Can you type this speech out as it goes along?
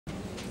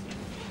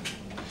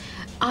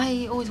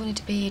I always wanted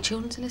to be a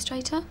children's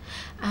illustrator,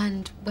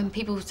 and when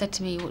people said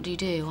to me, what do you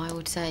do? I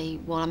would say,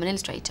 well, I'm an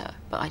illustrator,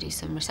 but I do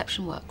some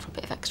reception work for a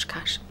bit of extra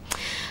cash.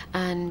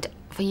 And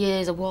for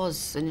years I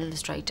was an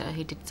illustrator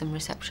who did some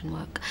reception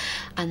work.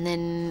 And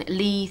then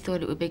Lee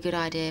thought it would be a good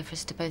idea for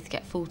us to both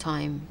get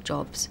full-time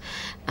jobs.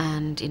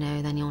 And, you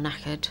know, then you're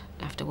knackered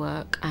after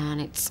work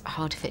and it's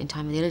hard to fit in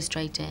time with the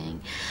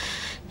illustrating,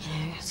 you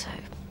know, so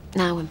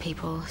now when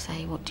people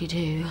say, what do you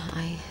do?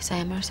 I say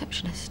I'm a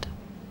receptionist.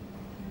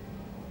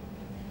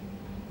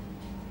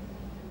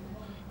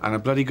 And a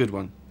bloody good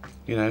one,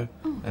 you know.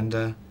 Oh.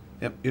 And,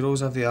 yep, you'll always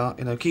have the art,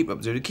 you know, keep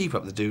up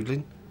the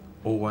doodling,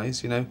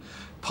 always, you know.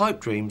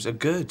 Pipe dreams are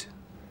good,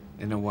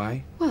 in a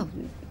way. Well,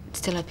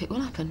 still hope it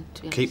will happen,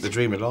 to be honest. Keep the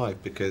dream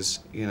alive, because,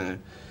 you know,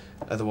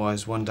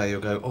 otherwise one day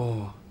you'll go,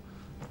 oh,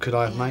 could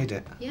I have made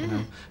it? Yeah. You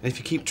know? And if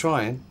you keep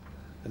trying,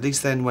 at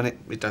least then when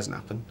it doesn't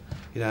happen,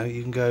 you know,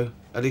 you can go,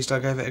 at least I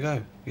gave it a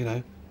go, you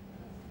know.